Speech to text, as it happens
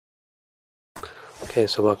Okay,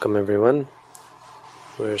 so welcome everyone.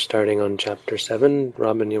 We're starting on chapter 7.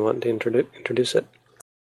 Robin, you want to introduce it?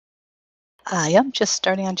 I'm just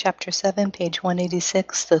starting on chapter 7, page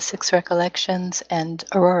 186, the 6 recollections. And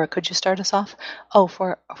Aurora, could you start us off? Oh,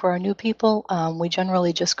 for our new people, we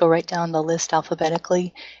generally just go right down the list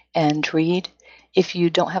alphabetically and read. If you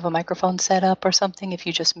don't have a microphone set up or something, if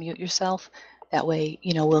you just mute yourself, that way,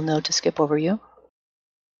 we'll know to skip over you.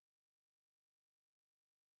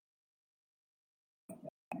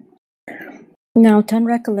 Now 10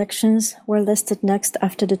 recollections were listed next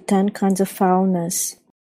after the 10 kinds of foulness.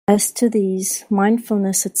 As to these,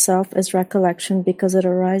 mindfulness itself is recollection because it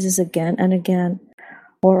arises again and again,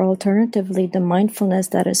 or alternatively the mindfulness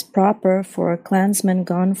that is proper for a clansman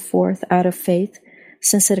gone forth out of faith,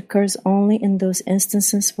 since it occurs only in those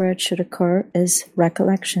instances where it should occur, is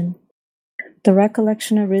recollection. The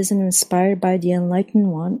recollection arisen inspired by the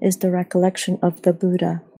Enlightened One is the recollection of the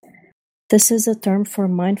Buddha. This is a term for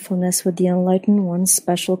mindfulness with the Enlightened One's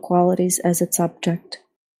special qualities as its object.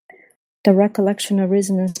 The recollection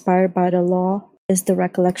arisen inspired by the law is the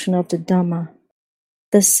recollection of the Dhamma.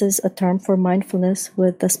 This is a term for mindfulness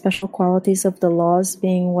with the special qualities of the laws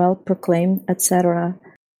being well proclaimed, etc.,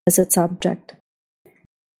 as its object.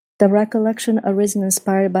 The recollection arisen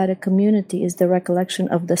inspired by the community is the recollection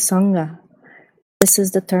of the Sangha. This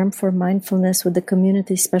is the term for mindfulness with the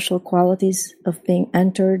community's special qualities of being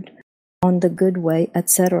entered on the good way,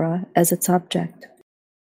 etc., as its object.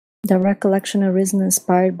 The recollection arisen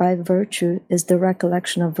inspired by virtue is the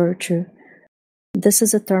recollection of virtue. This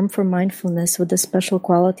is a term for mindfulness with the special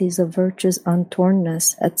qualities of virtue's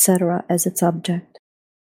untornness, etc., as its object.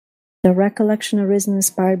 The recollection arisen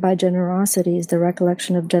inspired by generosity is the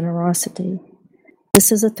recollection of generosity.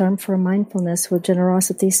 This is a term for mindfulness with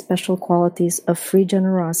generosity's special qualities of free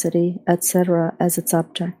generosity, etc., as its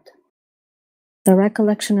object. The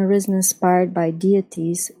recollection arisen inspired by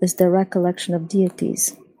deities is the recollection of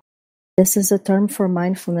deities. This is a term for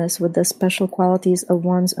mindfulness with the special qualities of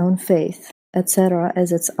one's own faith, etc.,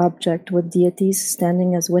 as its object, with deities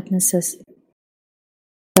standing as witnesses.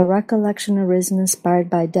 The recollection arisen inspired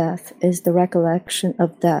by death is the recollection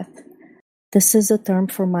of death. This is a term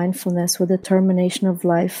for mindfulness with the termination of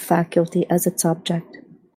life faculty as its object.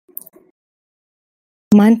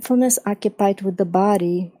 Mindfulness occupied with the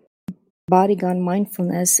body gone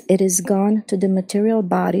mindfulness, it is gone to the material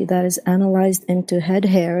body that is analyzed into head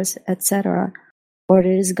hairs, etc., or it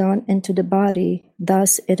is gone into the body,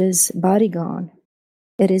 thus it is body gone.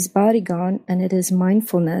 It is body gone and it is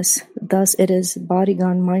mindfulness, thus it is body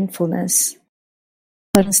gone mindfulness.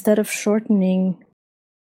 But instead of shortening,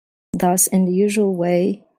 thus in the usual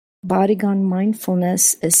way, body gone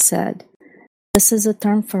mindfulness is said. This is a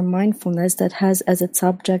term for mindfulness that has as its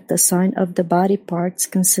object the sign of the body parts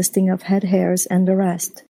consisting of head hairs and the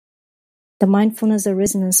rest. The mindfulness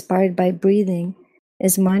arisen inspired by breathing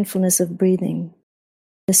is mindfulness of breathing.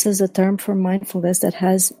 This is a term for mindfulness that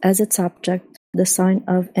has as its object the sign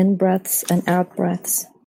of in-breaths and out-breaths.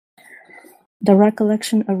 The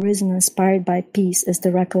recollection arisen inspired by peace is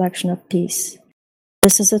the recollection of peace.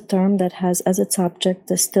 This is a term that has as its object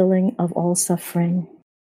the stilling of all suffering.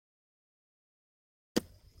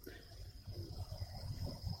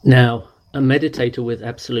 Now, a meditator with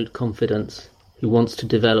absolute confidence, who wants to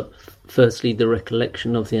develop firstly the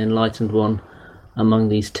recollection of the Enlightened One among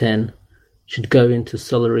these 10, should go into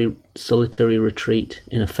solitary retreat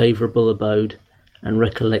in a favourable abode and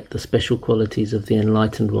recollect the special qualities of the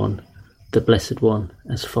Enlightened One, the Blessed One,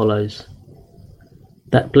 as follows.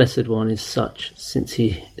 That Blessed One is such since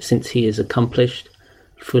he is accomplished,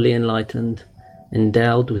 fully enlightened,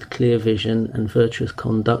 endowed with clear vision and virtuous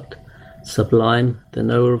conduct, sublime, the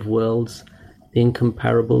knower of worlds, the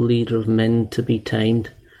incomparable leader of men to be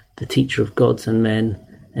tamed, the teacher of gods and men,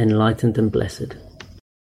 enlightened and blessed.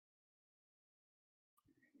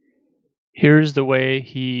 Here's the way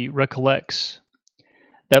he recollects.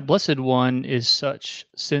 That Blessed One is such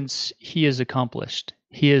since he is accomplished.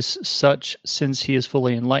 He is such since he is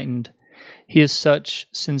fully enlightened. He is such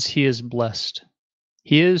since he is blessed.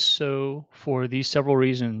 He is so for these several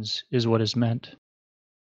reasons is what is meant.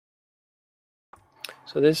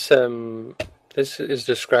 So this is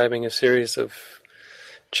describing a series of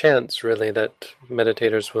chants, really, that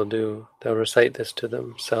meditators will do. They'll recite this to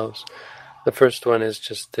themselves. The first one is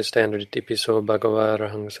just the standard Itipiso Bhagava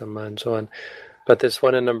Arahang Samma and so on. But this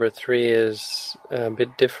one in number 3 is a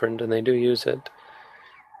bit different, and they do use it.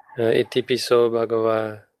 Itipiso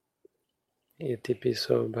Bhagava.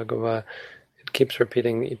 It keeps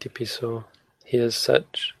repeating Itipiso. He is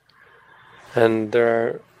such. And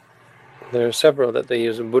there are several that they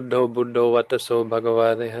use. Buddho Vataso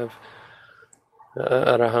Bhagava. They have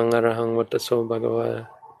Arahang Vataso Bhagava.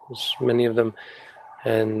 There's many of them,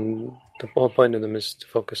 and the whole point of them is to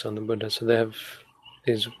focus on the Buddha. So they have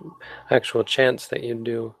these actual chants that you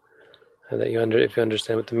do, that if you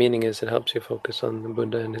understand what the meaning is, it helps you focus on the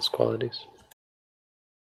Buddha and his qualities.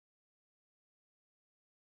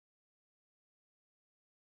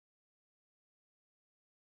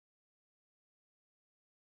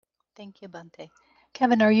 Thank you, Bhante.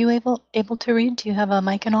 Kevin, are you able to read? Do you have a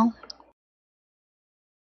mic and all?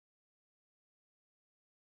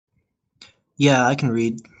 Yeah, I can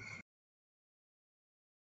read.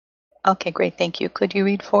 Okay, great. Thank you. Could you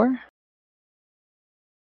read 4?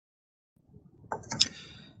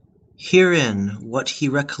 Herein what he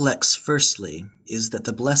recollects firstly is that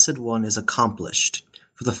the Blessed One is accomplished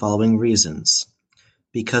for the following reasons: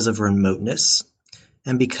 because of remoteness,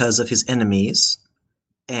 and because of his enemies,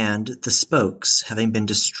 and the spokes having been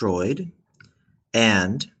destroyed,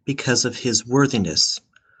 and because of his worthiness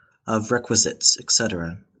of requisites,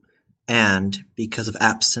 etc., and because of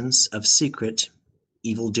absence of secret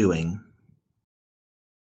evil-doing.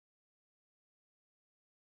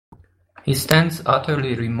 He stands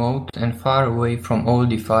utterly remote and far away from all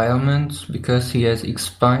defilements, because he has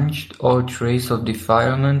expunged all trace of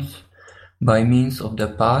defilements by means of the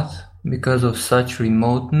path. Because of such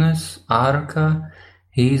remoteness, Araka,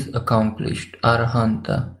 he is accomplished,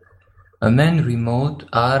 Arahanta. A man remote,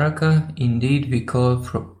 Araka, indeed we call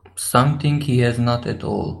something he has not at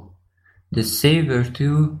all. The Saviour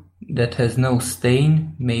too, that has no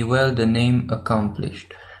stain, may well the name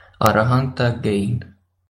accomplished, Arahanta gain.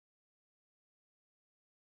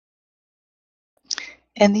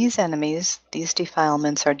 And these enemies, these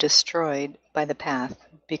defilements, are destroyed by the path.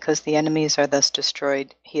 Because the enemies are thus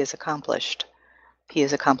destroyed, he is accomplished. He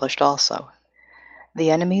is accomplished also.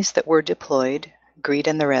 The enemies that were deployed, greed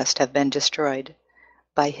and the rest, have been destroyed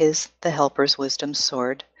by his, the helper's, wisdom's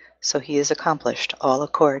sword, so he is accomplished, all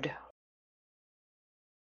accord.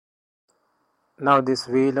 Now this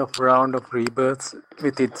wheel of round of rebirths,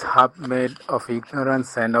 with its hub made of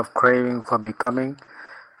ignorance and of craving for becoming,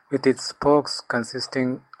 with its spokes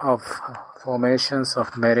consisting of formations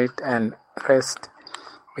of merit and rest,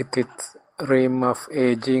 with its rim of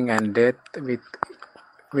aging and death,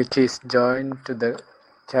 which is joined to the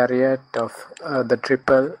chariot of the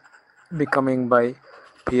triple becoming by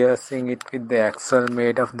piercing it with the axle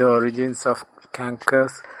made of the origins of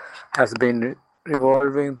cankers, has been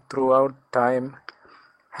revolving throughout time,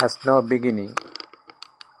 has no beginning.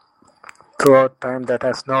 Throughout time that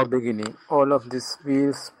has no beginning. All of these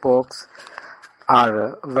wheel spokes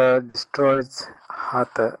were destroyed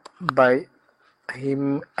hatha by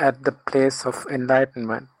him at the place of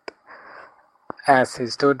enlightenment, as he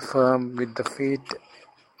stood firm with the feet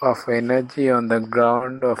of energy on the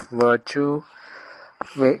ground of virtue,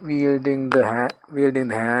 wielding the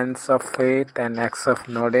hands of faith and acts of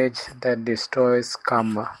knowledge that destroys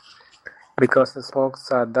karma. Because the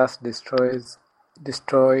spokes are thus destroyed,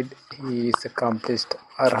 he is accomplished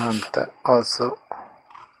Arahanta also.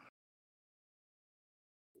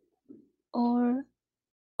 Or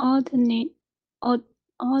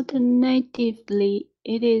alternatively,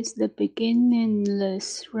 it is the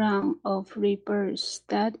beginningless round of rebirths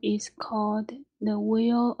that is called the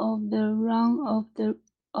wheel of the round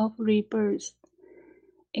of rebirth.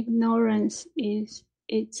 Ignorance is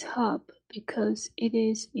its hub because it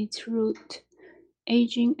is its root.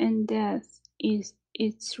 Aging and death is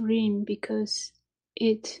its rim because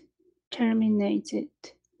it terminates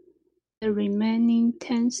it. The remaining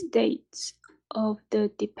 10 states of the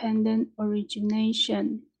dependent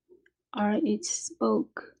origination are its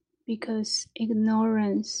spoke, because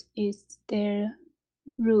ignorance is their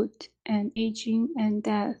root and aging and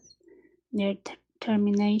death their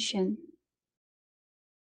termination.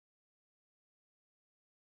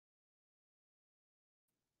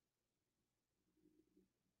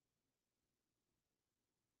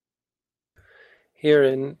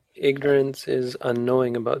 Herein, ignorance is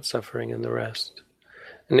unknowing about suffering and the rest.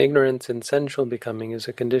 And ignorance in sensual becoming is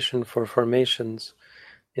a condition for formations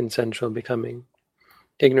in sensual becoming.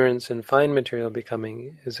 Ignorance in fine material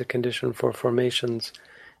becoming is a condition for formations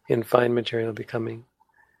in fine material becoming.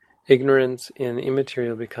 Ignorance in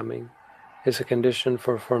immaterial becoming is a condition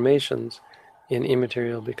for formations in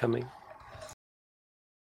immaterial becoming.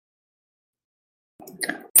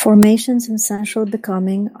 Formations in sensual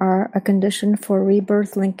becoming are a condition for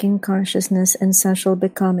rebirth linking consciousness in sensual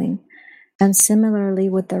becoming, and similarly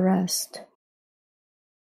with the rest.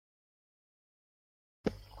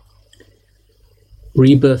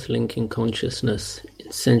 Rebirth linking consciousness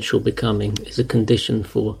in sensual becoming is a condition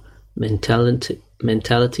for mentality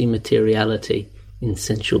materiality in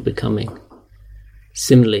sensual becoming,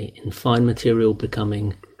 Similarly, in fine material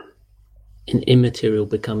becoming, in immaterial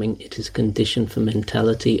becoming, it is a condition for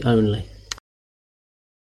mentality only.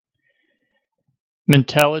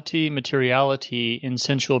 Mentality, materiality in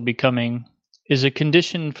sensual becoming is a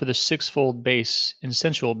condition for the sixfold base in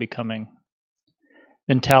sensual becoming.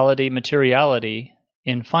 Mentality, materiality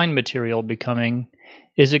in fine material becoming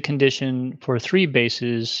is a condition for three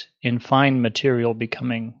bases in fine material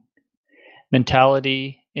becoming.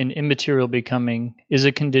 Mentality in immaterial becoming is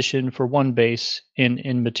a condition for one base in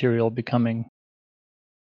immaterial becoming.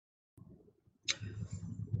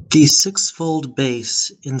 The sixfold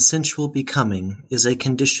base in sensual becoming is a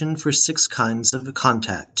condition for 6 kinds of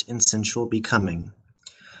contact in sensual becoming.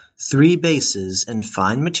 3 bases in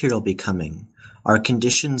fine material becoming are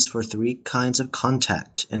conditions for 3 kinds of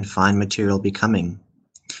contact in fine material becoming.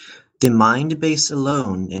 The mind base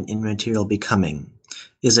alone in immaterial becoming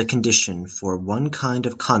is a condition for 1 kind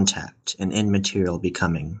of contact in immaterial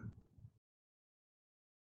becoming.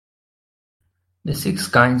 The 6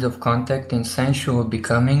 kinds of contact in sensual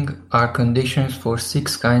becoming are conditions for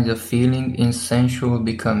 6 kinds of feeling in sensual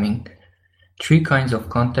becoming. 3 kinds of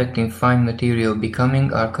contact in fine material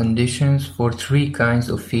becoming are conditions for 3 kinds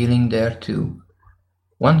of feeling thereto.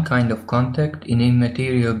 1 kind of contact in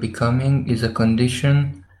immaterial becoming is a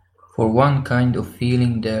condition for 1 kind of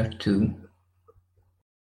feeling thereto.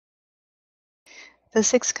 The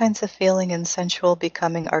 6 kinds of feeling in sensual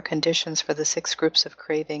becoming are conditions for the 6 groups of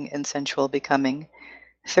craving in sensual becoming.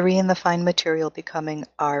 3 in the fine material becoming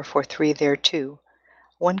are for 3 thereto.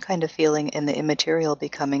 1 kind of feeling in the immaterial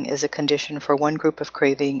becoming is a condition for 1 group of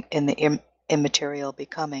craving in the immaterial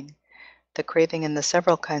becoming. The craving in the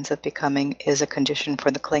several kinds of becoming is a condition for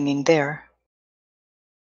the clinging there.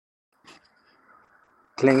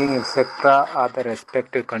 Clinging, etc. are the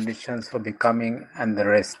respective conditions for becoming and the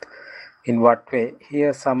rest. In what way?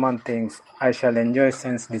 Here someone thinks, I shall enjoy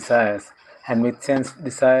sense desires, and with sense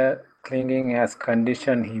desire clinging as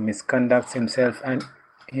condition he misconducts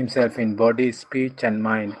himself in body, speech and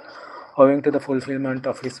mind. Owing to the fulfillment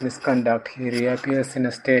of his misconduct, he reappears in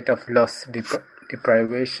a state of loss,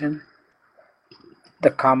 deprivation.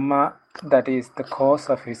 The karma that is the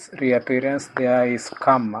cause of his reappearance there is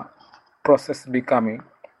karma, process becoming.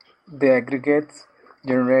 The aggregates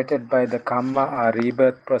generated by the karma are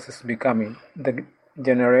rebirth, process becoming. The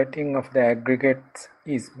generating of the aggregates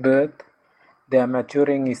is birth, their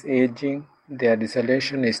maturing is aging, their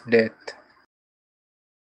dissolution is death.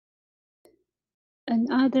 And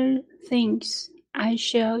other things, I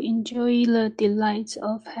shall enjoy the delights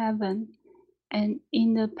of heaven, and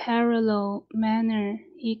in the parallel manner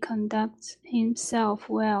he conducts himself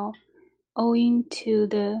well, owing to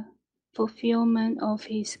the fulfillment of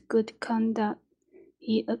his good conduct.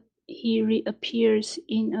 He reappears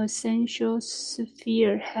in a sensual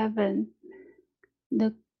sphere heaven.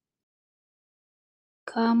 The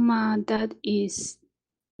karma that is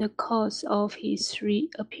the cause of his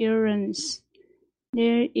reappearance.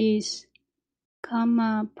 There is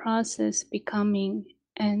karma process becoming,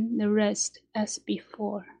 and the rest as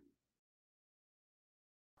before.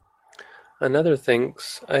 Another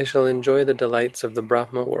thinks, I shall enjoy the delights of the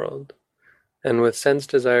Brahma world. And with sense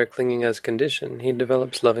desire clinging as condition, he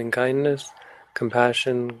develops loving kindness,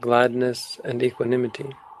 compassion, gladness, and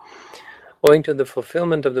equanimity. Owing to the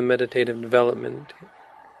fulfillment of the meditative development,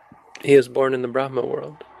 he is born in the Brahma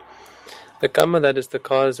world. The karma that is the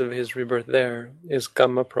cause of his rebirth there is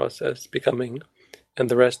karma process becoming, and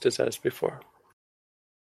the rest is as before.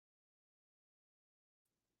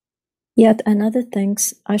 Yet another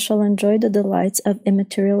thinks, I shall enjoy the delights of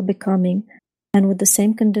immaterial becoming, and with the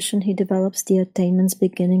same condition he develops the attainments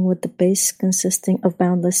beginning with the base consisting of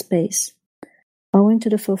boundless space. Owing to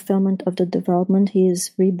the fulfillment of the development, he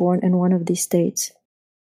is reborn in one of these states.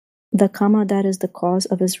 The karma that is the cause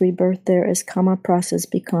of his rebirth there is karma process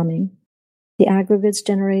becoming. The aggregates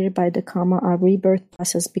generated by the karma are rebirth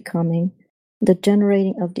process becoming. The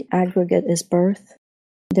generating of the aggregate is birth.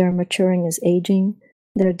 Their maturing is aging.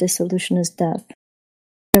 Their dissolution is death.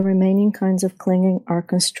 The remaining kinds of clinging are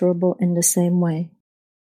construable in the same way.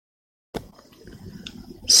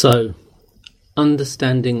 So,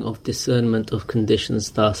 understanding of discernment of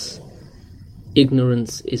conditions thus,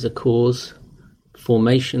 ignorance is a cause,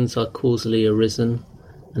 formations are causally arisen,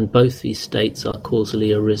 and both these states are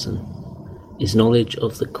causally arisen, is knowledge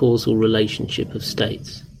of the causal relationship of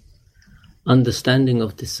states. Understanding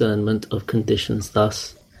of discernment of conditions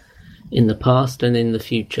thus, in the past and in the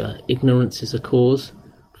future, ignorance is a cause,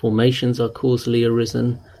 formations are causally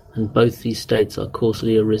arisen, and both these states are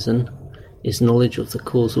causally arisen, is knowledge of the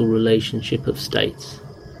causal relationship of states.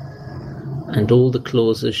 And all the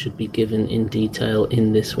clauses should be given in detail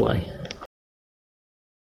in this way.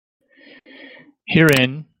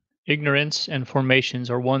 Herein, ignorance and formations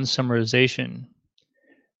are one summarization.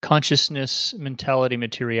 Consciousness, mentality,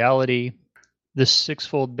 materiality, the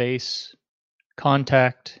sixfold base,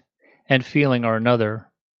 contact, and feeling are another.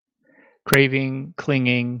 Craving,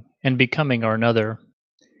 clinging, and becoming are another.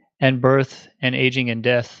 And birth and aging and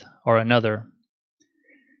death are another.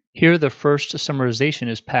 Here the first summarization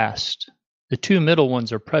is past. The two middle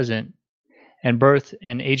ones are present, and birth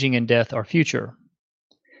and aging and death are future.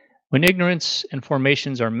 When ignorance and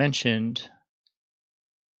formations are mentioned,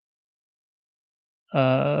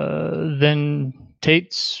 then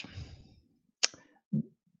Tates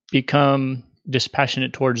become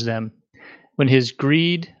dispassionate towards them. When his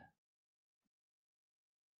greed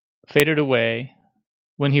faded away,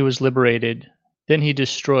 when he was liberated, then he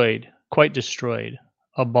destroyed, quite destroyed,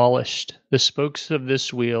 abolished the spokes of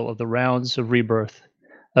this wheel of the rounds of rebirth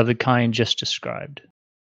of the kind just described.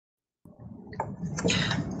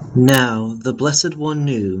 Now the Blessed One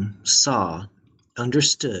knew, saw,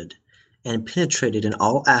 understood, and penetrated in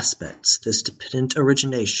all aspects this dependent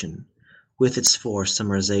origination with its 4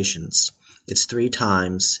 summarizations, its 3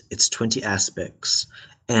 times, its 20 aspects,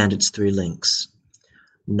 and its 3 links.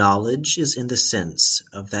 Knowledge is in the sense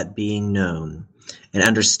of that being known, and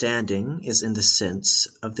understanding is in the sense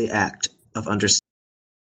of the act of understanding.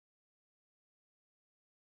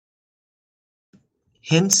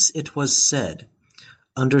 Hence it was said,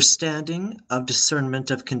 understanding of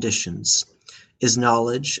discernment of conditions is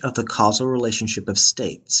knowledge of the causal relationship of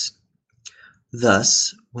states.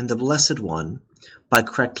 Thus, when the Blessed One, by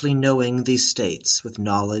correctly knowing these states with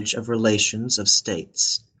knowledge of relations of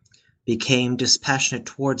states, became dispassionate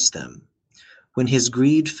towards them, when his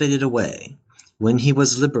greed faded away, when he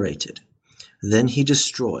was liberated, then he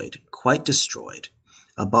destroyed, quite destroyed,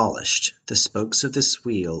 abolished the spokes of this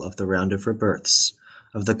wheel of the round of rebirths,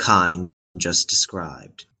 of the kind just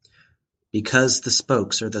described. Because the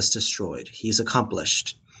spokes are thus destroyed, he is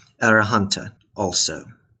accomplished, Arahanta also.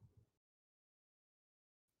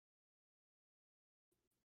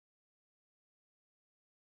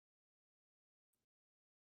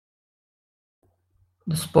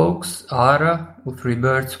 The spokes Ara of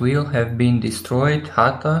rebirth's wheel have been destroyed,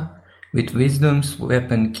 Hatha, with wisdom's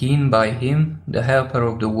weapon keen by him, the helper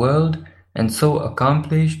of the world, and so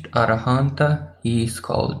accomplished, Arahanta, he is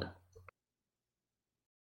called.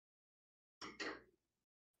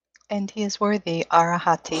 And he is worthy,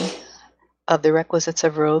 Arahati, of the requisites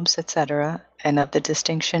of robes, etc., and of the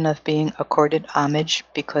distinction of being accorded homage,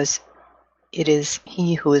 because it is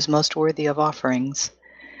he who is most worthy of offerings.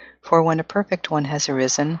 For when a perfect one has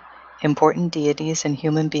arisen, important deities and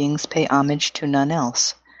human beings pay homage to none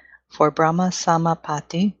else. For Brahma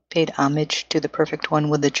Samapati paid homage to the perfect one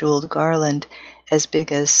with a jeweled garland as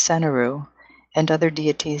big as Senaru, and other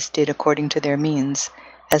deities did according to their means,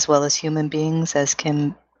 as well as human beings as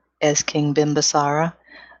King Bimbisara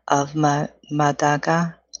of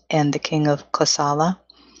Madaga and the king of Kosala.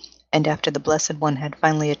 And after the Blessed One had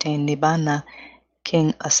finally attained Nibbana,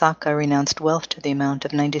 King Asaka renounced wealth to the amount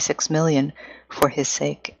of 96 million for his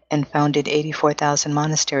sake, and founded 84,000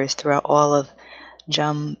 monasteries throughout all of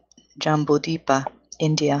Jambudvipa,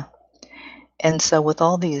 India. And so with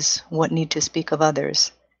all these, what need to speak of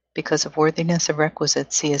others? Because of worthiness of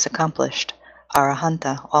requisites he is accomplished,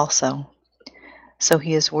 Arahanta also. So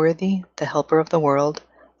he is worthy, the helper of the world,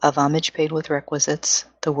 of homage paid with requisites.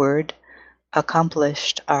 The word,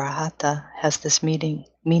 accomplished, Arahata, has this meaning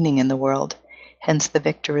in the world. Hence the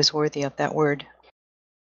victor is worthy of that word.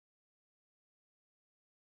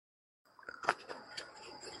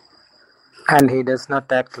 And he does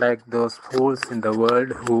not act like those fools in the world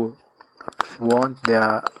who want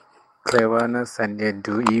their cleverness and yet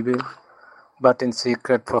do evil, but in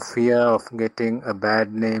secret for fear of getting a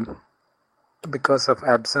bad name. Because of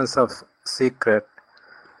absence of secret,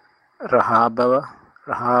 Rahabhava,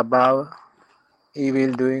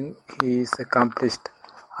 evil doing, he is accomplished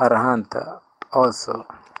Arahanta also.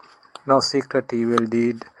 No secret evil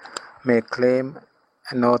deed may claim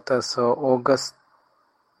an author so august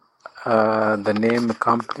the name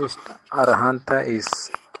accomplished Arahanta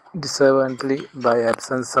is deservedly by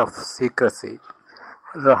absence of secrecy.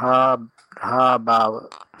 Rahabhava.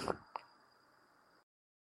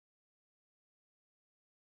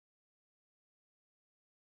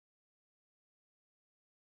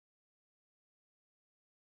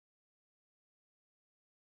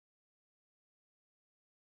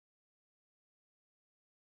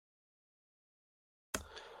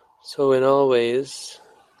 So in all ways,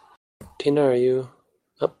 Tina, are you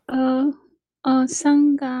up?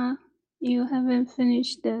 Sangha, you haven't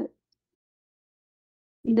finished the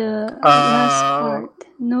last part.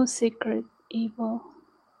 No secret evil.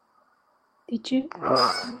 Did you?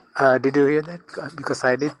 Did you hear that? Because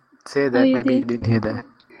I did say that. you Maybe you did? didn't hear that.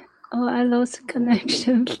 Oh, I lost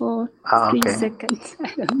connection for 3 Okay. seconds.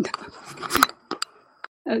 I don't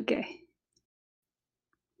know. Okay.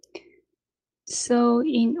 So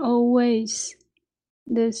in all ways,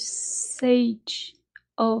 the sage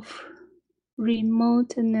of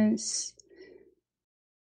remoteness,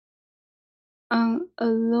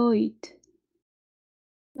 unalloyed,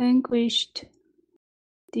 vanquished,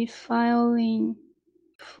 defiling,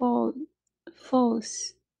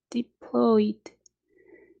 false, deployed,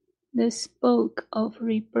 the spoke of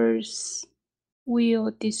rebirth,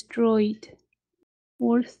 will destroyed,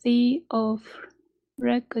 worthy of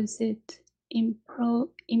requisite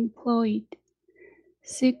employed,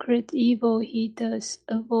 secret evil he does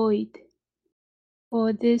avoid.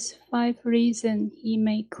 For these 5 reasons he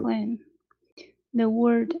may claim the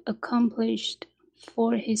word accomplished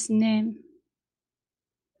for his name.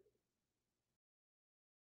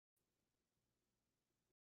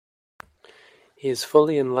 He is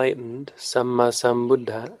fully enlightened, Samma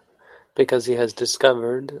Sambuddha, because he has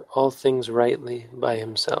discovered all things rightly by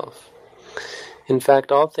himself. In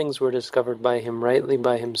fact, all things were discovered by him rightly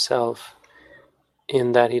by himself,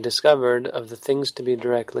 in that he discovered of the things to be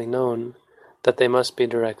directly known, that they must be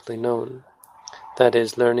directly known, that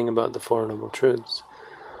is, learning about the Four Noble Truths.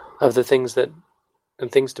 Of the things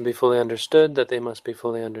to be fully understood, that they must be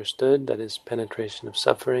fully understood, that is, penetration of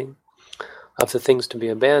suffering. Of the things to be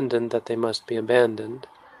abandoned, that they must be abandoned,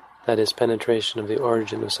 that is, penetration of the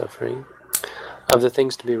origin of suffering. Of the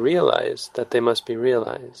things to be realized, that they must be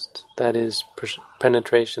realized, that is,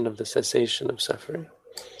 penetration of the cessation of suffering.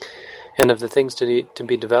 And of the things to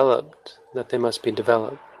be developed, that they must be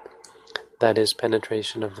developed, that is,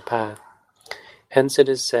 penetration of the path. Hence it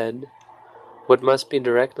is said, what must be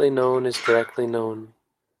directly known is directly known.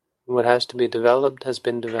 What has to be developed has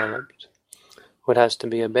been developed. What has to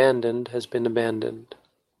be abandoned has been abandoned.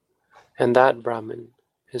 And that, Brahman,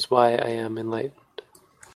 is why I am enlightened.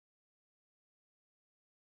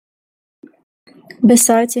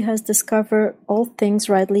 Besides, he has discovered all things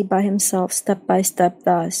rightly by himself, step by step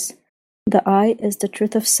thus. The I is the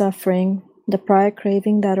truth of suffering. The prior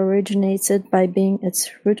craving that originates it by being its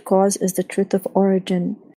root cause is the truth of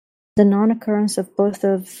origin. The non-occurrence of both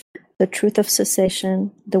of the truth of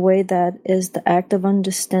cessation, the way that is the act of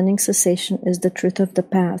understanding cessation, is the truth of the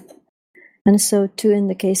path. And so too in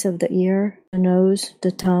the case of the ear, the nose,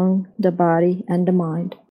 the tongue, the body, and the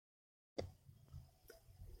mind.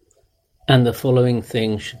 And the following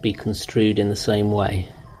things should be construed in the same way.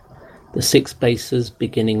 The 6 bases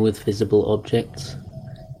beginning with visible objects,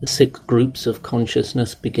 the 6 groups of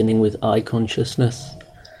consciousness beginning with eye consciousness,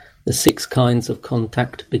 the 6 kinds of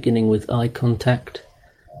contact beginning with eye contact,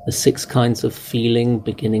 the 6 kinds of feeling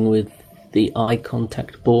beginning with the eye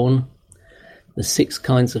contact born, the 6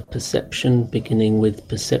 kinds of perception beginning with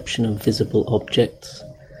perception of visible objects,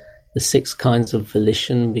 the 6 kinds of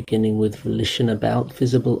volition beginning with volition about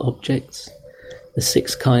visible objects, the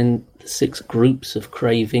 6 groups of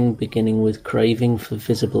craving beginning with craving for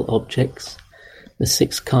visible objects, the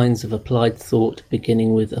 6 kinds of applied thought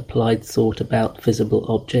beginning with applied thought about visible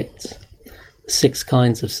objects, the 6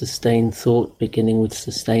 kinds of sustained thought beginning with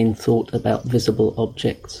sustained thought about visible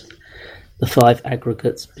objects, the 5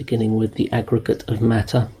 aggregates beginning with the aggregate of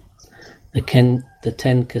matter, the 10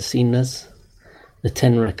 kasinas, the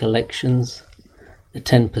 10 recollections, the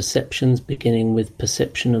 10 perceptions beginning with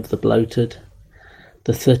perception of the bloated,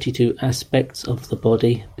 the 32 aspects of the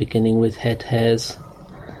body beginning with head hairs,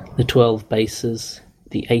 the 12 bases,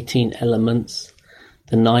 the 18 elements,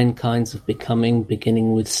 the 9 kinds of becoming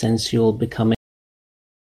beginning with sensual becoming,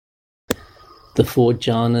 the 4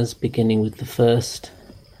 jhanas beginning with the first,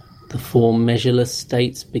 the 4 measureless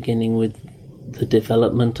states beginning with the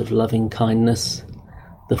development of loving kindness,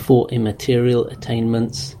 the 4 immaterial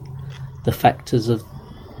attainments, the factors of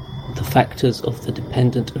the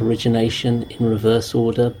dependent origination in reverse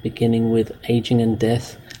order beginning with aging and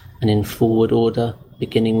death, and in forward order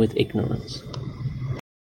beginning with ignorance.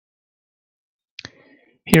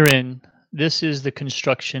 Herein, this is the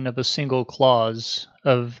construction of a single clause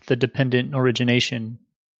of the dependent origination.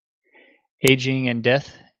 Aging and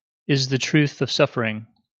death is the truth of suffering.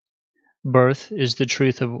 Birth is the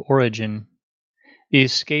truth of origin. The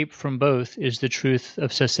escape from both is the truth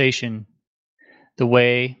of cessation. The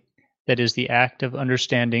way, that is the act of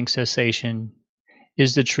understanding cessation,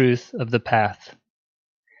 is the truth of the path.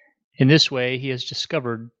 In this way he has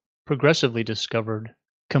discovered, progressively discovered,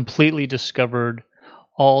 completely discovered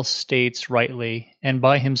all states rightly and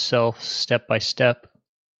by himself step by step.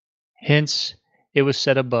 Hence it was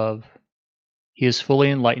said above, he is fully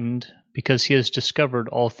enlightened because he has discovered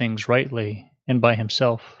all things rightly and by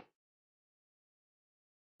himself.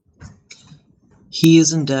 He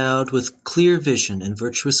is endowed with clear vision and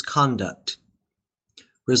virtuous conduct.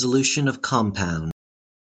 Resolution of compound.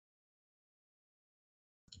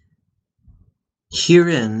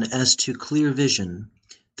 Herein, as to clear vision,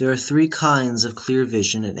 there are 3 kinds of clear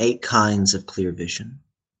vision and 8 kinds of clear vision.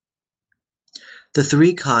 The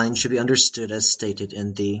 3 kinds should be understood as stated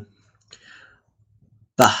in the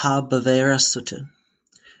Mahabhavara Sutta,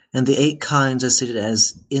 and the 8 kinds as stated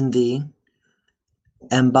as in the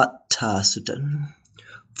Ambatta Sutta.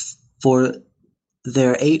 For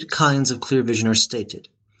there 8 kinds of clear vision are stated,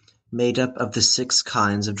 made up of the 6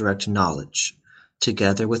 kinds of direct knowledge,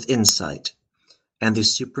 together with insight, and the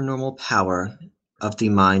supernormal power of the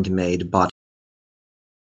mind-made body.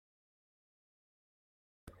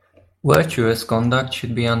 Virtuous conduct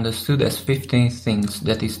should be understood as 15 things,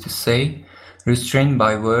 that is to say, restraint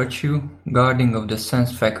by virtue, guarding of the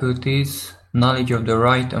sense faculties, knowledge of the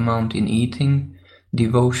right amount in eating,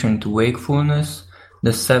 devotion to wakefulness,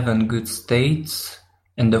 the 7 good states,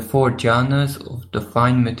 and the 4 jhanas of the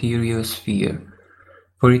fine material sphere.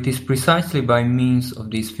 For it is precisely by means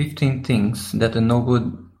of these 15 things that a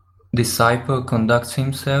noble disciple conducts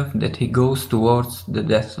himself that he goes towards the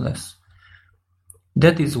deathless.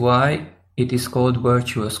 That is why it is called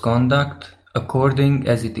virtuous conduct, according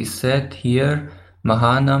as it is said here,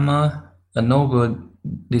 Mahanama, a noble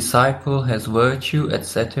disciple has virtue,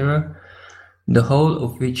 etc., the whole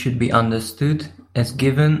of which should be understood as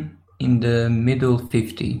given in the middle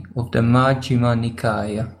 50 of the Majjhima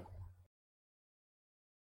Nikaya.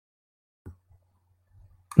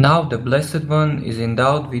 Now the Blessed One is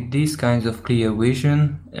endowed with these kinds of clear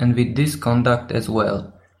vision and with this conduct as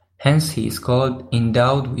well. Hence he is called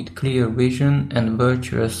endowed with clear vision and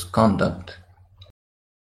virtuous conduct.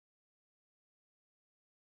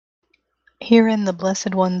 Herein the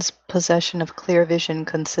Blessed One's possession of clear vision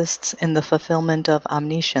consists in the fulfillment of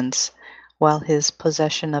omniscience, while his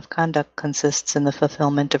possession of conduct consists in the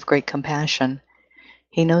fulfillment of great compassion.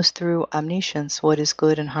 He knows through omniscience what is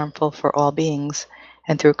good and harmful for all beings,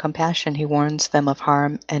 and through compassion he warns them of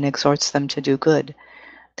harm and exhorts them to do good.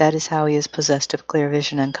 That is how he is possessed of clear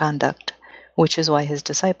vision and conduct, which is why his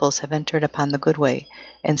disciples have entered upon the good way,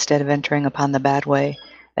 instead of entering upon the bad way,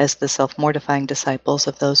 as the self-mortifying disciples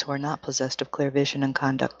of those who are not possessed of clear vision and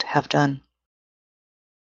conduct have done.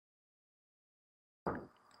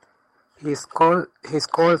 He is called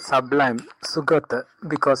sublime, Sugata,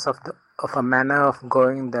 because of a manner of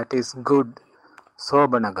going that is good,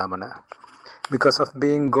 Sobana Gamana, because of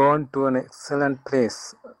being gone to an excellent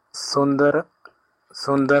place, Sundaram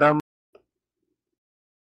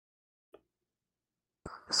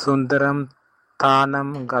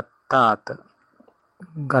Thanam Gattata,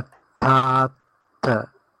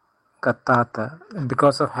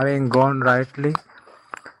 because of having gone rightly,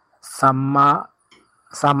 Samma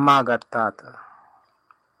Gattata,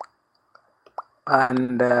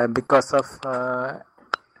 and because of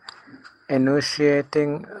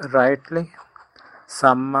enunciating rightly,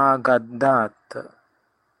 Samma Gaddatta,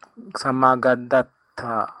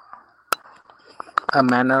 a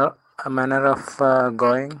manner of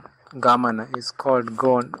going, Gamana, is called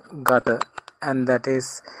Gone, Gata, and that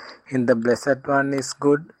is in the Blessed One is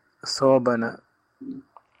good, Sobana,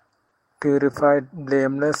 purified,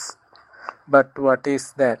 blameless. But what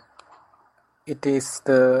is that? It is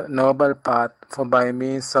the noble path, for by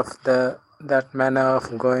means of that manner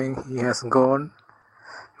of going he has gone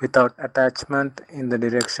without attachment in the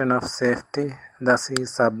direction of safety. Thus he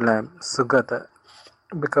is sublime, Sugata,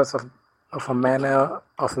 because of a manner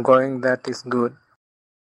of going that is good.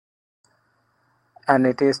 And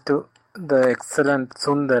it is to the excellent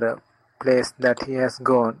Sundara place that he has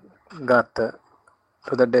gone, Gata,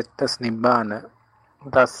 to the deathless Nibbana.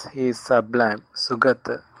 Thus he is sublime,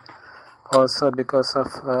 Sugata, also because of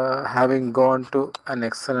having gone to an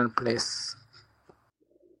excellent place.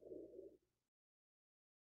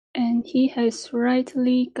 And he has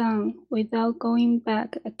rightly gone without going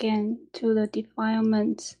back again to the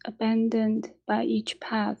defilements abandoned by each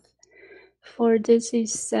path. For this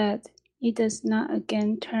is said, he does not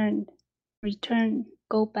again return,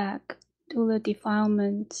 go back to the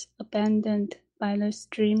defilements abandoned by the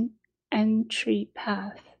stream entry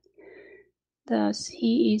path. Thus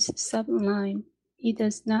he is sublime. He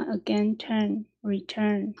does not again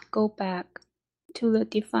return, go back to the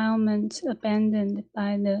defilements abandoned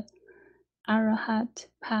by the Arahat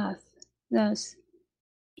path. Thus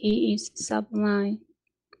he is sublime.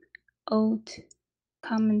 Old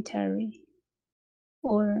commentary.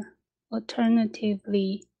 Or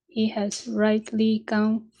alternatively, he has rightly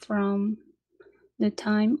gone from the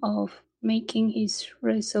time of making his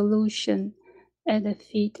resolution at the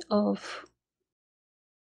feet of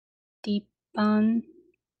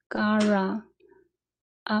Dipangara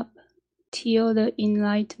up till the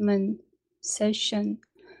enlightenment session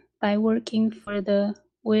by working for the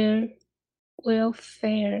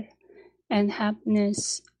welfare and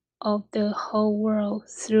happiness of the whole world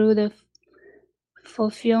through the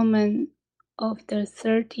fulfillment of the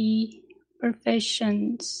 30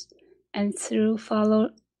 perfections and through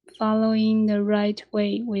following the right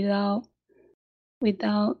way without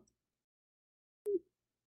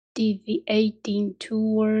deviating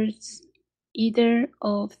towards either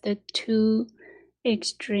of the two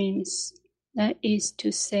extremes, that is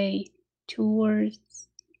to say, towards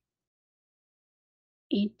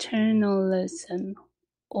eternalism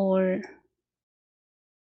or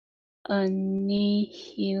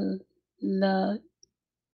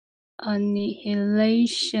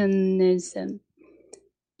annihilationism,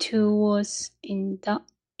 towards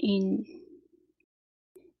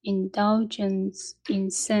indulgence in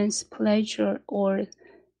sense pleasure or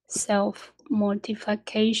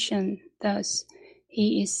self-mortification. Thus,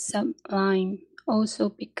 he is sublime also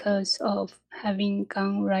because of having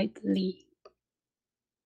gone rightly.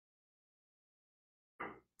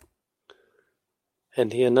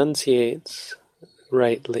 And he enunciates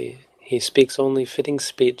rightly. He speaks only fitting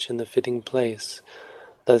speech in the fitting place.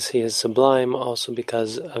 Thus he is sublime also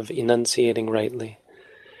because of enunciating rightly.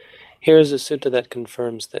 Here is a sutta that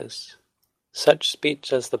confirms this. Such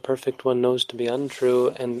speech as the Perfect One knows to be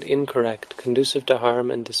untrue and incorrect, conducive to harm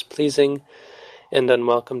and displeasing and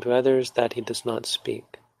unwelcome to others, that he does not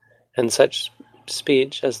speak. And such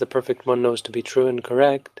speech as the Perfect One knows to be true and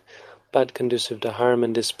correct, but conducive to harm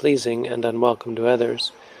and displeasing and unwelcome to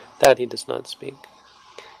others, that he does not speak.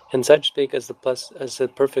 And such speak as the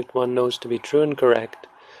Perfect One knows to be true and correct,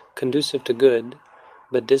 conducive to good,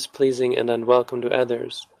 but displeasing and unwelcome to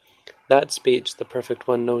others, that speech the Perfect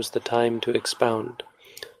One knows the time to expound.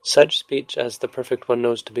 Such speech as the Perfect One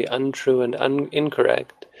knows to be untrue and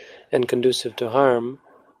incorrect, and conducive to harm,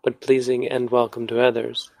 but pleasing and welcome to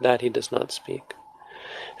others, that he does not speak.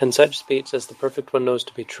 And such speech as the Perfect One knows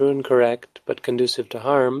to be true and correct, but conducive to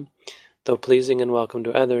harm, though pleasing and welcome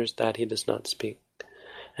to others, that he does not speak.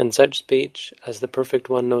 And such speech as the Perfect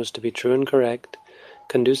One knows to be true and correct,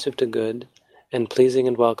 conducive to good, and pleasing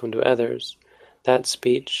and welcome to others, that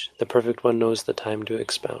speech the Perfect One knows the time to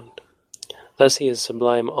expound. Thus he is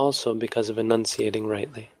sublime also because of enunciating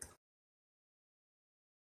rightly.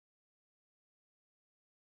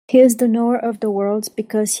 He is the knower of the worlds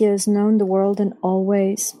because he has known the world in all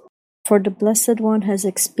ways. For the Blessed One has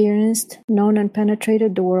experienced, known and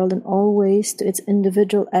penetrated the world in all ways to its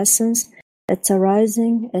individual essence, its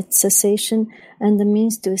arising, its cessation, and the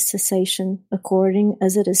means to its cessation, according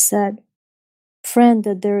as it is said. Friend,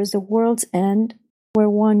 that there is a world's end, where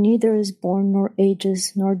one neither is born, nor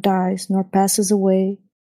ages, nor dies, nor passes away,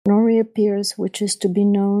 nor reappears, which is to be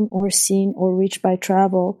known, or seen, or reached by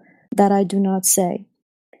travel, that I do not say.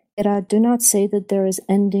 Yet I do not say that there is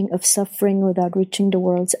ending of suffering without reaching the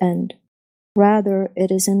world's end. Rather,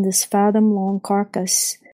 it is in this fathom-long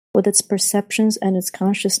carcass, with its perceptions and its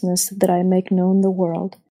consciousness, that I make known the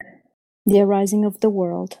world, the arising of the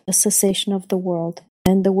world, the cessation of the world,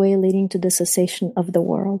 and the way leading to the cessation of the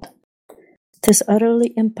world. 'Tis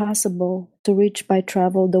utterly impossible to reach by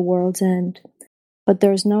travel the world's end, but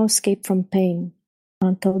there is no escape from pain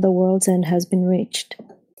until the world's end has been reached.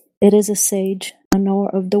 It is a sage, a knower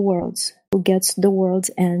of the worlds, who gets to the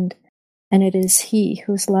world's end, and it is he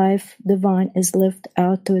whose life divine is lived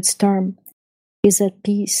out to its term. He is at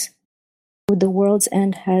peace with the world's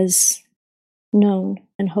end has known,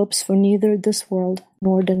 and hopes for neither this world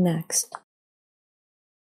nor the next.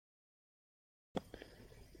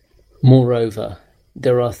 Moreover,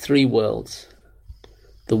 there are three worlds: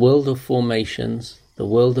 the world of formations, the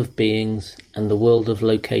world of beings, and the world of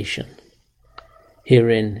location.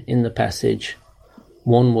 Herein, in the passage,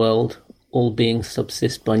 one world, all beings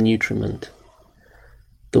subsist by nutriment.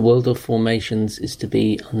 The world of formations is to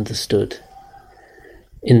be understood.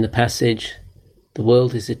 In the passage, the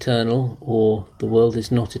world is eternal, or the world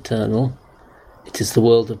is not eternal. It is the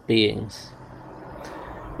world of beings.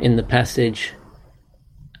 In the passage,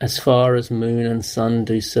 as far as moon and sun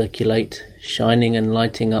do circulate, shining and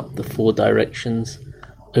lighting up the four directions,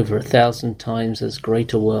 over 1,000 times as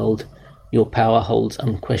great a world, your power holds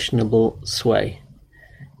unquestionable sway.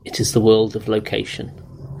 It is the world of location.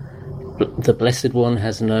 The Blessed One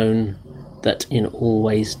has known that in all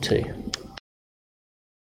ways too.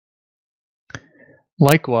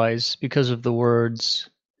 Likewise, because of the words,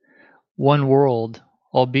 one world,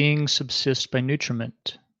 all beings subsist by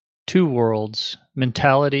nutriment. Two worlds,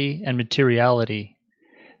 mentality and materiality,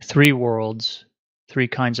 3 worlds, 3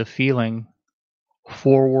 kinds of feeling,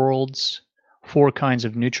 4 worlds, 4 kinds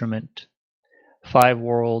of nutriment, 5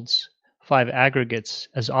 worlds, 5 aggregates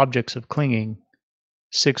as objects of clinging,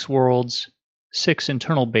 6 worlds, 6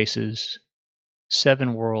 internal bases,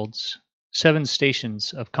 7 worlds, 7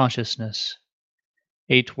 stations of consciousness,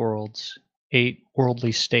 8 worlds, 8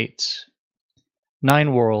 worldly states,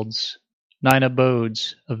 9 worlds, 9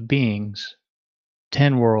 abodes of beings,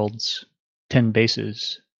 10 worlds, 10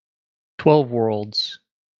 bases, 12 worlds,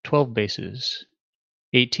 12 bases,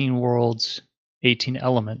 18 worlds, 18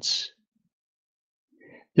 elements.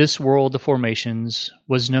 This world of formations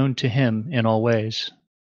was known to him in all ways.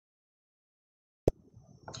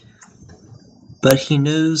 But he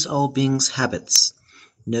knows all beings' habits,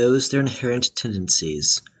 knows their inherent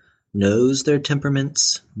tendencies, knows their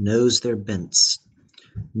temperaments, knows their bents,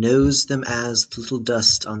 knows them as with little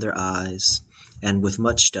dust on their eyes, and with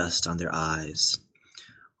much dust on their eyes,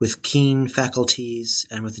 with keen faculties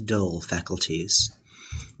and with dull faculties,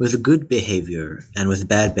 with good behavior and with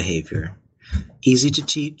bad behavior, easy to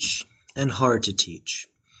teach and hard to teach,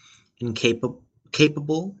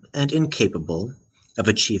 capable and incapable of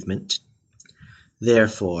achievement.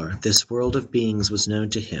 Therefore, this world of beings was known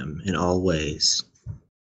to him in all ways.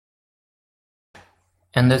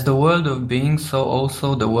 And as the world of beings, so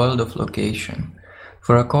also the world of location.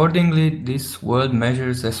 For accordingly this world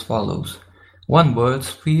measures as follows. 1 world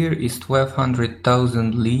sphere is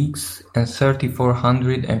 1200,000 leagues and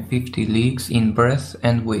 3450 leagues in breadth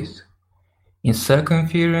and width. In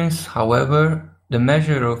circumference, however, the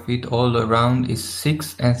measure of it all around is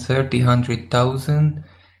 6 and 30,000,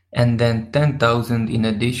 and then 10,000 in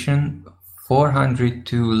addition, 400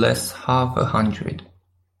 to less half a hundred.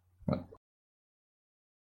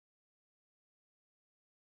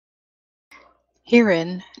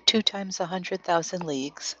 Herein 2 times 100,000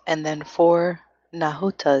 leagues, and then 4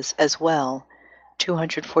 nahutas as well,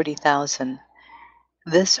 240,000.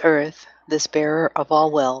 This earth, this bearer of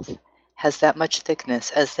all wealth, has that much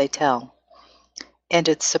thickness as they tell, and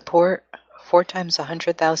its support 4 times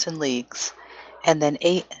 100,000 leagues, and then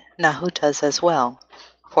 8 nahutas as well,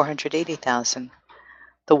 480,000.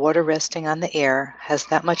 The water resting on the air has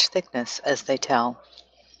that much thickness as they tell,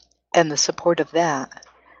 and the support of that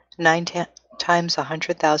 9 times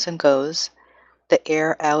 100,000 goes, the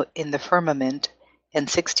air out in the firmament, and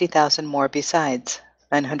 60,000 more besides,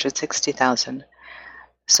 960,000.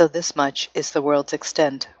 So this much is the world's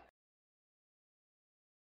extent.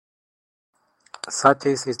 Such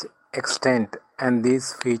is its extent, and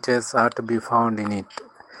these features are to be found in it.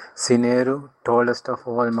 Sineru, tallest of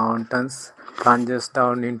all mountains, plunges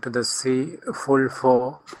down into the sea full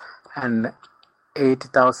 4 and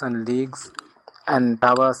 80,000 leagues, and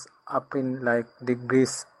towers up in like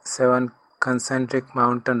degrees 7 concentric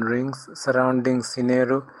mountain rings surrounding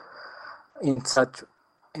Sineru in such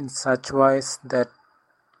wise that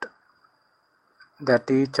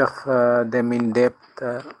each of them in depth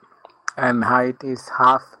and height is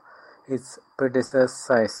half its predecessor's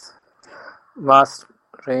size. Vast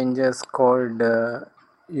ranges called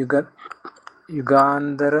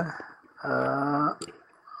Yugandhara,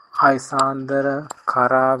 Isandhara,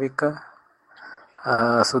 Karavika,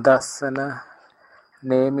 Sudassana,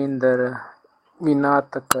 Nemindara,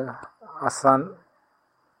 Vinataka,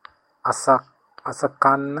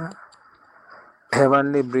 Asakanna,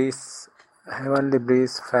 heavenly breeze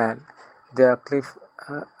fan. They are cliff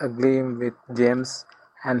agleam with gems,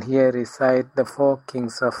 and here reside the 4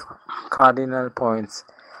 kings of cardinal points,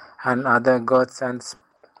 and other gods and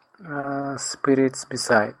spirits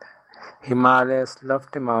beside. Himalayas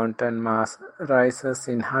lofty mountain mass rises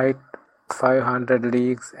in height 500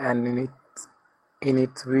 leagues, and in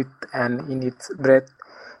its width and in its breadth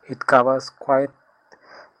it covers quite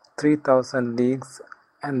 3,000 leagues,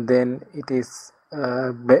 and then it is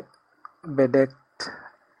bedecked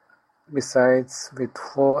besides with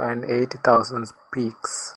 4 and 80,000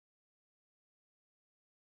 peaks.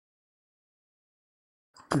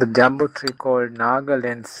 The Jambu tree called Naga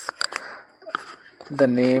lends the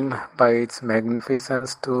name by its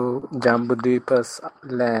magnificence to Jambudvipa's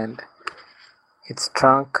land. Its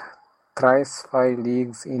trunk, thrice 5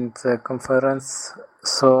 leagues in circumference,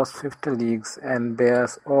 soars 50 leagues and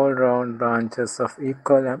bears all round branches of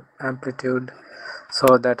equal amplitude,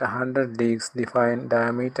 so that 100 leagues define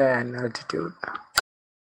diameter and altitude.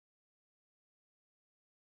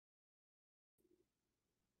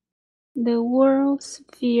 The world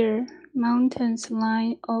sphere, mountain's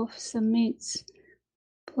line of summits,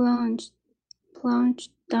 plunged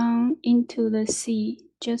down into the sea,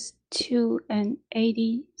 just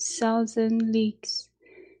 280,000 leagues,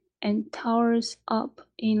 and towers up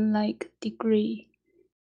in like degree.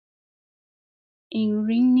 In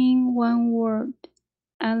ringing one word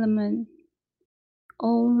element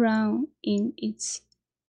all round in its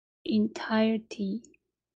entirety,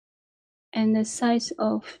 and the size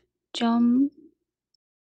of jambu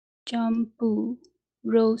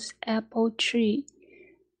rose apple tree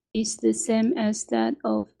is the same as that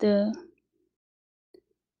of the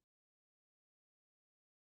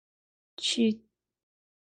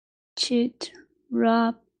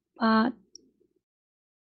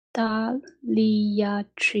Chitrapataliya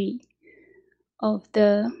tree of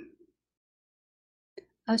the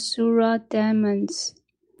Asura demons,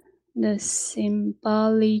 the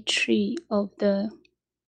Simbali tree of the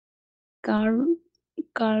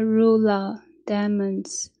Garula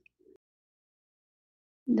demons,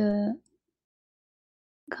 the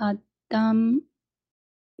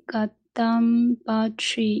Kadamba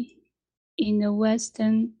tree in the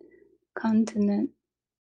western continent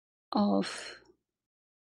of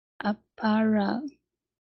Apara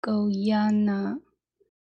Goyana,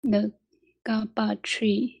 the Gaba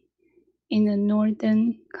tree in the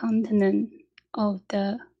northern continent of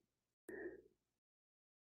the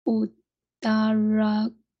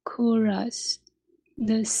Uttarakuras,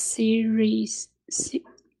 the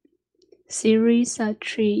Sirisa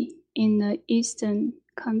tree in the eastern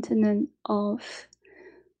continent of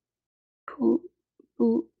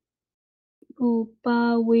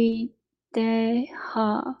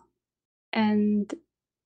Pupawideha, and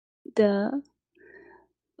the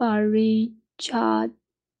Parichadaka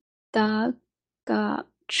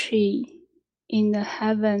tree in the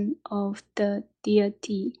heaven of the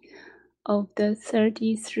deity of the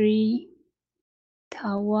 33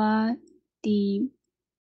 Tawadimsa.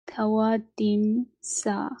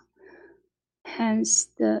 Hence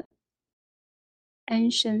the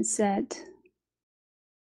ancient said,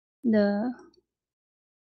 the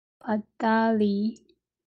Padali,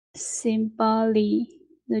 Simbali,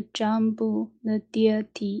 the Jambu, the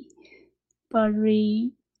deity,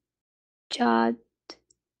 Parichadaka,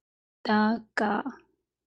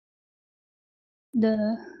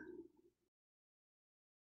 the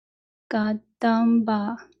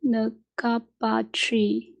Kadamba, the Kappa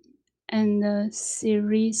tree, and the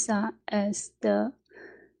Sirisa as the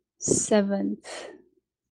seventh.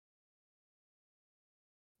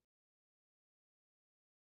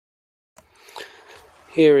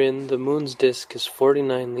 Herein the moon's disk is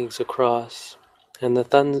 49 leagues across, and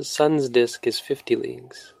the sun's disk is 50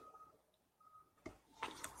 leagues.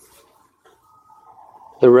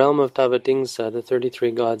 The realm of Tavatimsa, the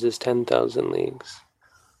 33 gods, is 10,000 leagues.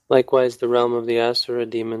 Likewise the realm of the Asura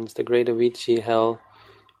demons, the great Avicii, hell,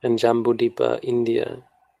 and Jambudipa, India.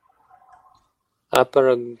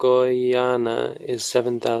 Aparagoyana is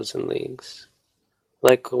 7,000 leagues.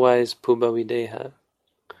 Likewise Pubavideha.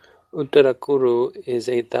 Uttarakuru is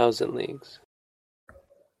 8,000 leagues.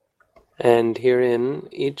 And herein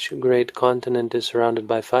each great continent is surrounded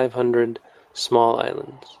by 500 small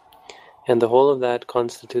islands, and the whole of that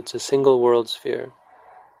constitutes a single world sphere,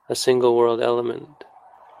 a single world element.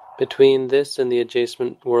 Between this and the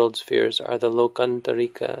adjacent world spheres are the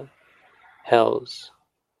Lokantarika, hells.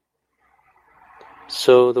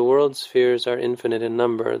 So the world spheres are infinite in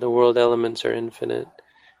number, the world elements are infinite,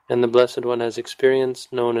 and the Blessed One has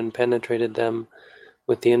experienced, known, and penetrated them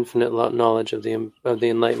with the infinite knowledge of the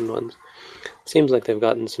enlightened ones. It seems like they've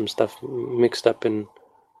gotten some stuff mixed up in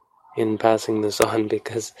passing this on,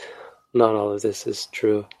 because not all of this is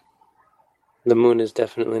true. The moon is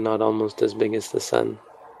definitely not almost as big as the sun.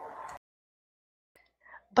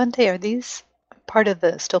 Bhante, are these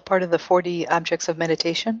still part of the 40 objects of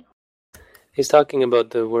meditation? He's talking about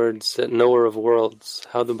the words knower of worlds.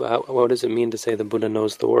 What does it mean to say the Buddha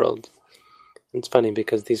knows the world? It's funny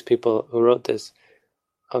because these people who wrote this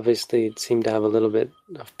obviously seem to have a little bit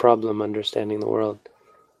of problem understanding the world,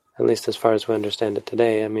 at least as far as we understand it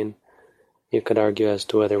today. I mean, you could argue as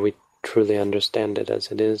to whether we truly understand it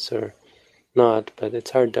as it is or not, but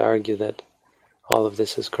it's hard to argue that all of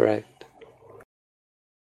this is correct.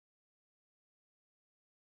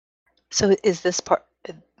 So is this part?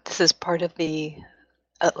 This is part of the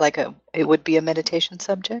it would be a meditation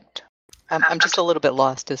subject? I'm just a little bit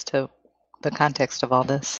lost as to the context of all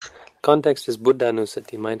this. Context is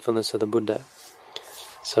Buddhanusati, mindfulness of the Buddha.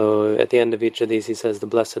 So at the end of each of these he says the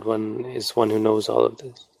Blessed One is one who knows all of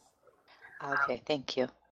this. Okay, thank you.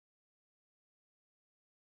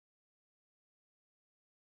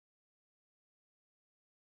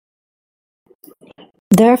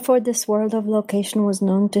 Therefore this world of location was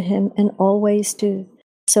known to him in all ways too.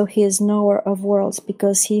 So he is knower of worlds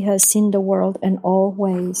because he has seen the world in all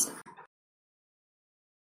ways.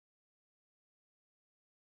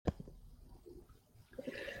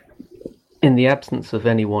 In the absence of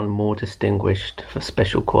anyone more distinguished for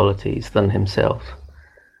special qualities than himself,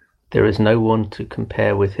 there is no one to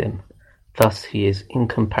compare with him, thus he is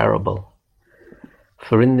incomparable.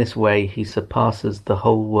 For in this way he surpasses the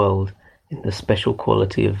whole world in the special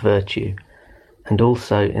quality of virtue, and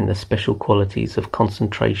also in the special qualities of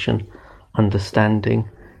concentration, understanding,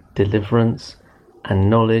 deliverance, and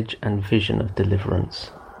knowledge and vision of deliverance.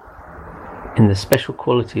 In the special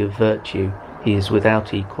quality of virtue he is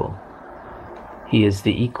without equal. He is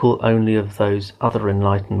the equal only of those other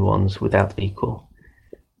enlightened ones without equal.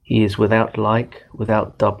 He is without like,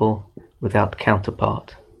 without double, without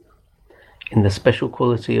counterpart. In the special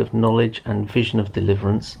quality of knowledge and vision of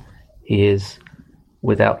deliverance, he is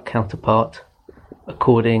without counterpart,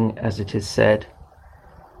 according as it is said,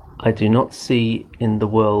 I do not see in the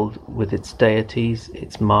world with its deities,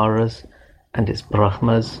 its Maras, and its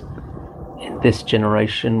Brahmas, in this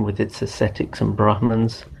generation with its ascetics and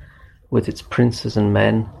Brahmans, with its princes and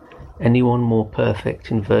men, anyone more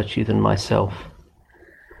perfect in virtue than myself.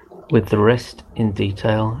 With the rest in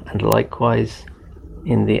detail, and likewise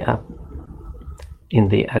in the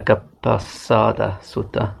Agappasada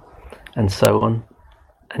Sutta, and so on,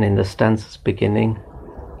 and in the stanzas beginning,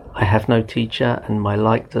 I have no teacher, and my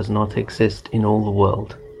like does not exist in all the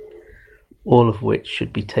world, all of which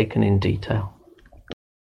should be taken in detail.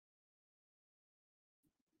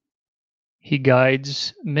 He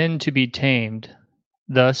guides men to be tamed.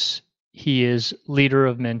 Thus, he is leader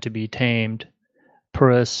of men to be tamed.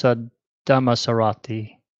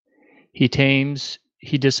 Purasadhammasarati. He tames,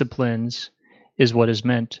 he disciplines, is what is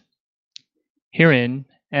meant. Herein,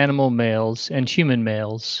 animal males and human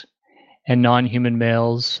males, and non-human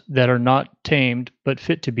males that are not tamed but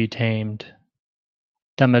fit to be tamed,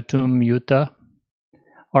 Dhammatum Yuta,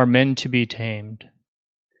 are men to be tamed.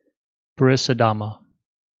 Purisadhamma.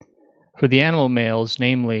 For the animal males,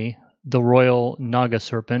 namely, the royal Naga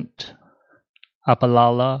serpent,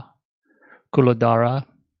 Apalala, Kulodara,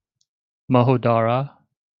 Mahodara,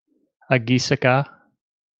 Agisaka,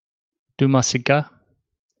 Dumasika,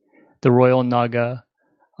 the royal Naga,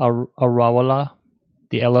 Arawala,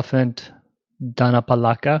 the elephant,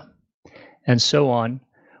 Dhanapalaka, and so on,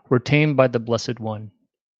 were tamed by the Blessed One,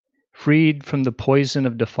 freed from the poison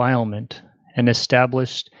of defilement, and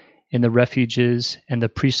established in the refuges and the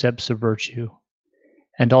precepts of virtue,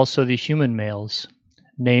 and also the human males,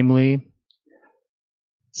 namely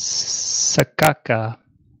Sakaka,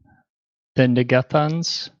 the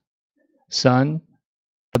Nigathan's son,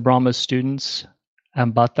 the Brahma's students,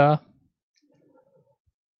 Ambata,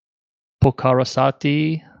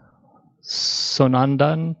 Pokarasati,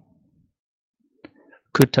 Sonandan,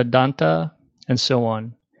 Kutadanta, and so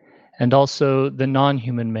on, and also the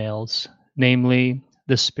non-human males, namely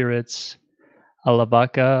the spirits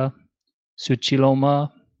Alavaka, Suchiloma,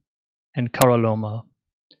 and Karaloma,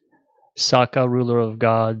 Saka, ruler of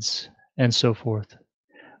gods, and so forth,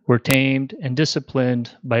 were tamed and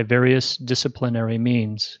disciplined by various disciplinary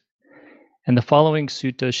means. And the following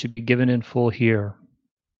sutta should be given in full here.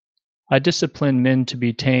 I discipline men to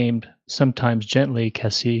be tamed, sometimes gently,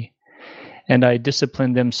 Kasi, and I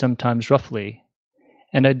discipline them sometimes roughly,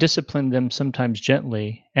 and I discipline them sometimes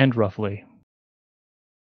gently and roughly.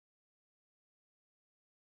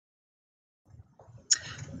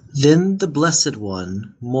 Then the Blessed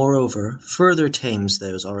One, moreover, further tames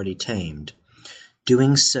those already tamed,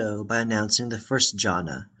 doing so by announcing the first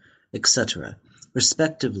jhana, etc.,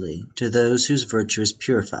 respectively to those whose virtue is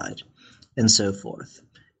purified, and so forth,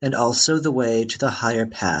 and also the way to the higher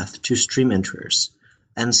path to stream enterers,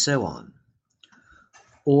 and so on.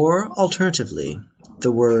 Or, alternatively,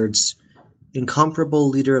 the words, incomparable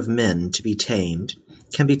leader of men to be tamed,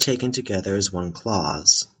 can be taken together as one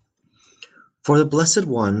clause. For the Blessed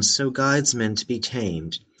One so guides men to be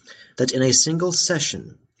tamed, that in a single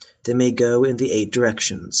session they may go in the 8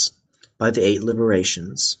 directions, by the 8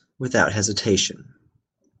 liberations, without hesitation.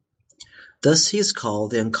 Thus he is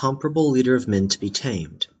called the incomparable leader of men to be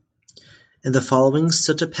tamed. And the following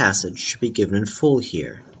sutta passage should be given in full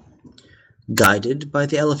here. Guided by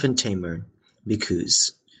the elephant tamer,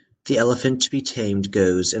 because the elephant to be tamed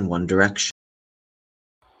goes in one direction.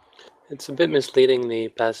 It's a bit misleading, the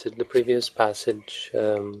previous passage,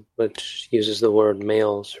 which uses the word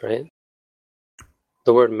males, right?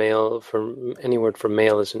 The word male, any word for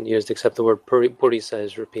male isn't used except the word purisa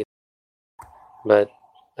is repeated. But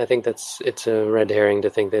I think it's a red herring to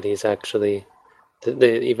think that he's actually,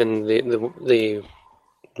 even the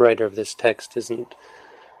writer of this text isn't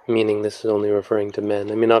meaning this is only referring to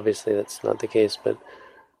men. I mean, obviously that's not the case, but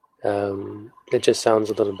it just sounds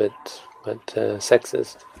a little bit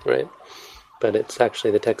sexist, right? but it's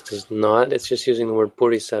actually, the text is not. It's just using the word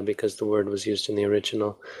Purisa because the word was used in the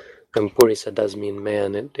original. And Purisa does mean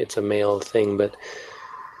man. It's a male thing, but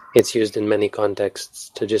it's used in many contexts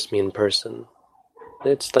to just mean person.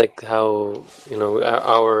 It's like how,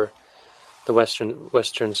 the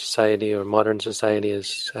Western society or modern society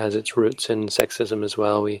has its roots in sexism as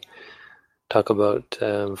well. We talk about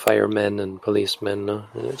firemen and policemen, no?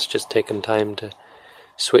 And it's just taken time to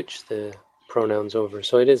switch the pronouns over.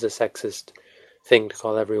 So it is a sexist thing to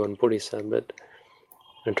call everyone Purisa,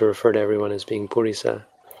 and to refer to everyone as being Purisa.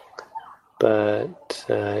 But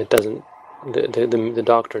it doesn't. The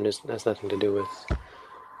doctrine has nothing to do with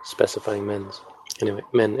specifying men.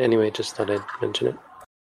 Anyway, just thought I'd mention it.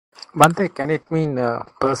 Bhante, can it mean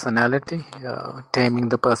personality, taming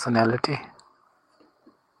the personality?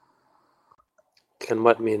 Can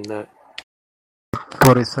what mean that?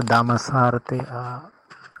 Purisa Dhammasarati,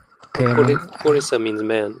 taming. Purisa means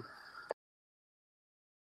man.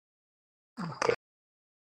 Okay.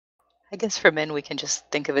 I guess for men we can just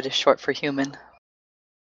think of it as short for human.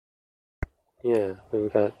 Yeah,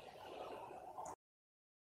 we've got.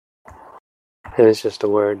 And it's just a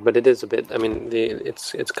word, but it is a bit. I mean,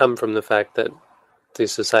 it's come from the fact that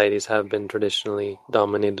these societies have been traditionally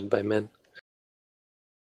dominated by men.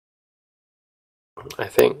 I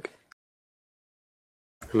think.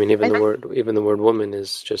 I mean, even the word woman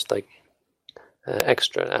is just like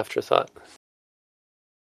extra afterthought.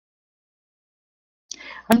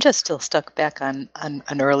 I'm just still stuck back on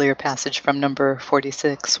an earlier passage from number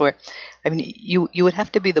 46, where, I mean, you would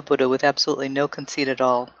have to be the Buddha with absolutely no conceit at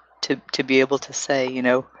all to be able to say,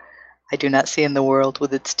 I do not see in the world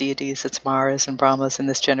with its deities, its Maras and Brahmas in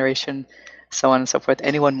this generation, so on and so forth,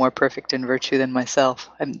 anyone more perfect in virtue than myself.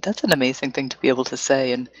 I mean, that's an amazing thing to be able to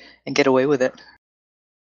say and get away with it.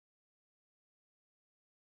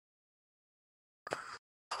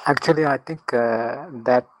 Actually, I think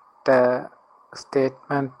that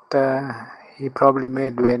statement he probably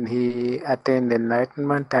made when he attained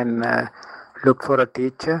enlightenment and looked for a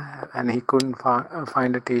teacher, and he couldn't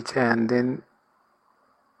find a teacher, and then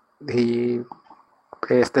he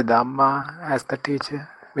placed the Dhamma as the teacher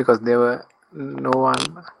because there were no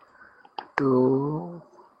one to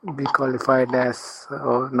be qualified as,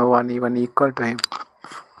 or no one even equal to him.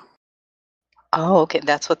 Oh, okay,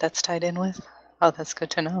 that's what that's tied in with? Oh, that's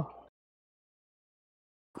good to know.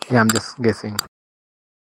 Yeah, I'm just guessing.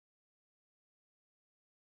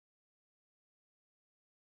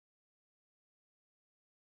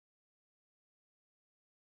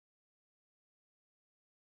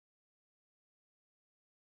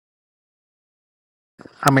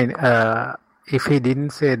 I mean, if he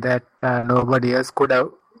didn't say that, nobody else could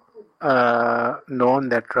have known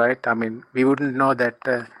that, right? I mean, we wouldn't know that.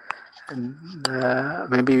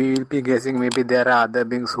 Maybe we will be guessing maybe there are other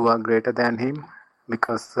beings who are greater than him,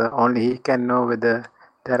 because only he can know whether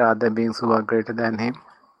there are other beings who are greater than him.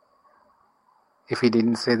 If he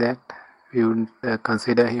didn't say that, we wouldn't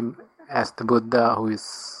consider him as the Buddha who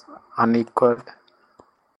is unequaled.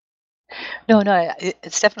 No,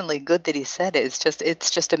 it's definitely good that he said it. It's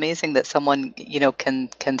just amazing that someone,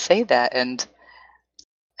 can say that, and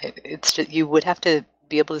it's just, you would have to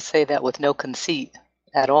be able to say that with no conceit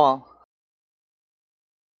at all.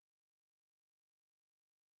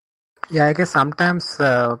 Yeah, I guess sometimes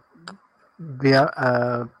we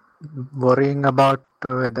are worrying about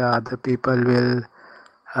whether other people will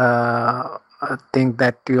think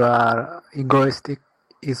that you are egoistic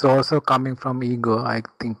is also coming from ego, I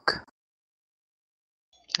think.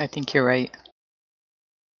 I think you're right.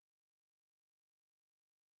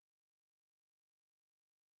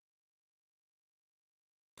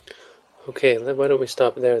 Okay, why don't we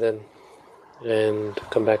stop there then, and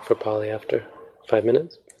come back for Pali after 5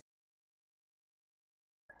 minutes?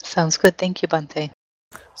 Sounds good. Thank you, Bhante.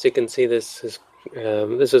 So you can see this is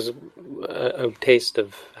a taste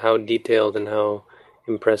of how detailed and how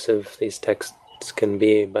impressive these texts can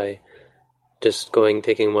be by just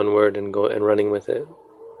taking one word and running with it,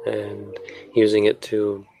 and using it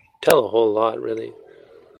to tell a whole lot, really.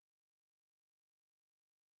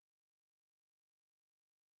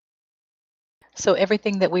 So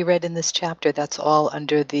everything that we read in this chapter, that's all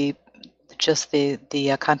under the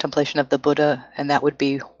contemplation of the Buddha, and that would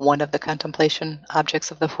be one of the contemplation objects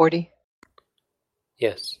of the 40?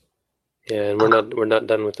 Yes. Yeah, and we're not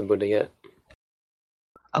done with the Buddha yet.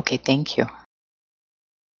 Okay, thank you.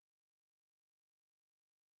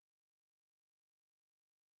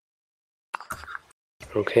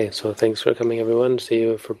 Okay, so thanks for coming, everyone. See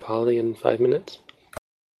you for Pali in 5 minutes.